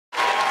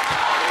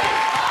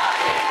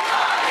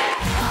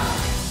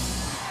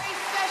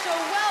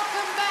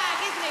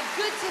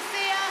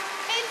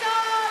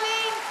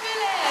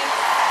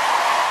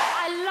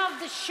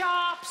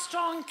sharp,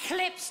 strong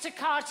clip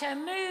staccato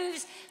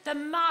moves, the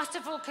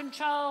masterful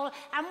control,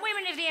 and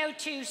women of the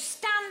O2,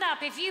 stand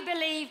up if you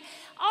believe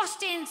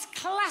Austin's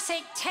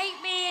classic Take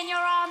Me in Your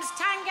Arms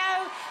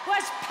tango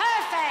was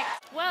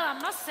perfect. Well, I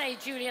must say,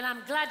 Julian,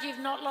 I'm glad you've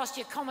not lost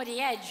your comedy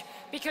edge,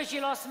 because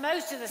you lost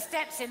most of the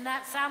steps in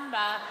that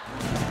samba.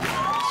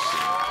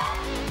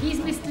 He's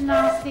Mr.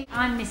 Nasty,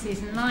 I'm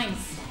Mrs.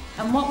 Nice.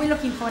 And what we're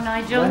looking for,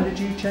 Nigel? When did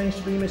you change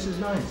to be Mrs.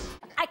 Nice?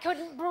 I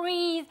couldn't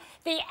breathe.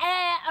 The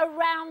air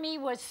around me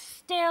was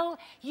still.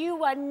 You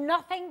were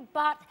nothing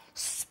but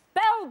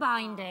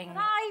spellbinding.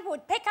 I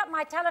would pick up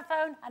my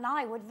telephone and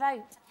I would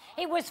vote.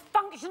 It was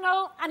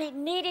functional and it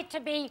needed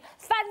to be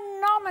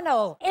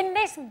phenomenal. In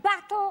this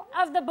battle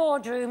of the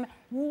boardroom,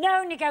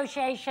 no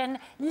negotiation.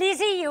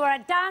 Lizzie, you are a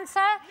dancer,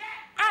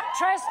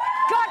 actress,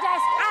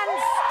 goddess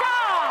and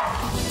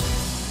star.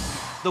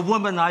 The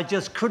woman I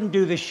just couldn't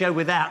do this show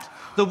without.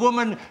 The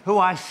woman who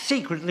I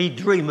secretly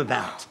dream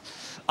about.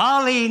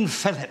 Arlene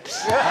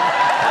Phillips.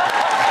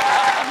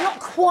 I've not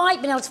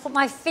quite been able to put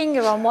my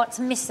finger on what's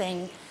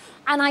missing.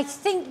 And I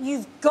think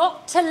you've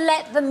got to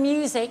let the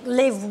music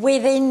live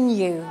within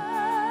you.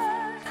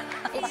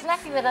 It's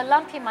left me with a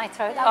lump in my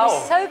throat. That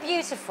was so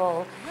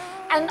beautiful.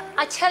 And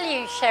I tell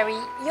you, Sherry,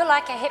 you're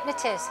like a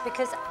hypnotist,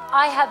 because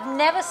I have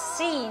never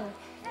seen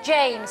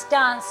James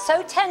dance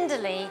so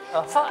tenderly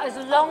for as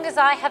long as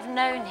I have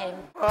known him.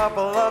 Papa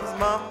loves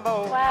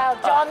mambo. Wow,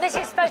 John, this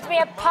is supposed to be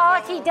a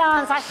party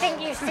dance. I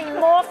think you've seen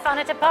more fun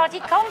at a party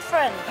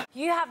conference.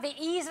 You have the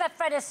ease of a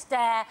Fred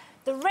Astaire,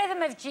 the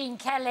rhythm of Gene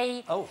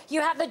Kelly,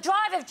 you have the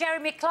drive of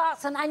Jeremy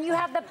Clarkson, and you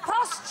have the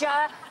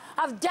posture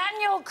of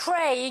Daniel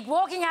Craig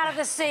walking out of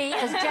the sea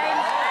as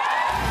James.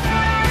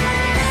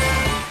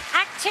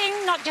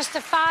 Acting, not just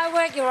a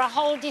firework, you're a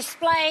whole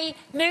display.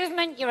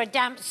 Movement, you're a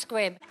damp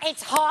squib.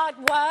 It's hard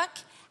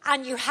work,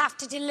 and you have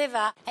to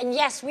deliver. And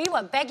yes, we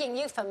were begging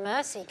you for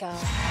mercy, girl.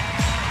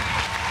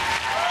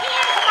 He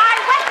is my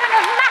weapon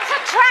of mass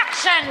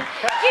attraction.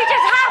 You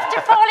just have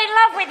to fall in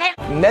love with him.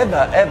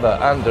 Never ever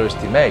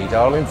underestimate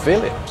Arlene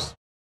Phillips.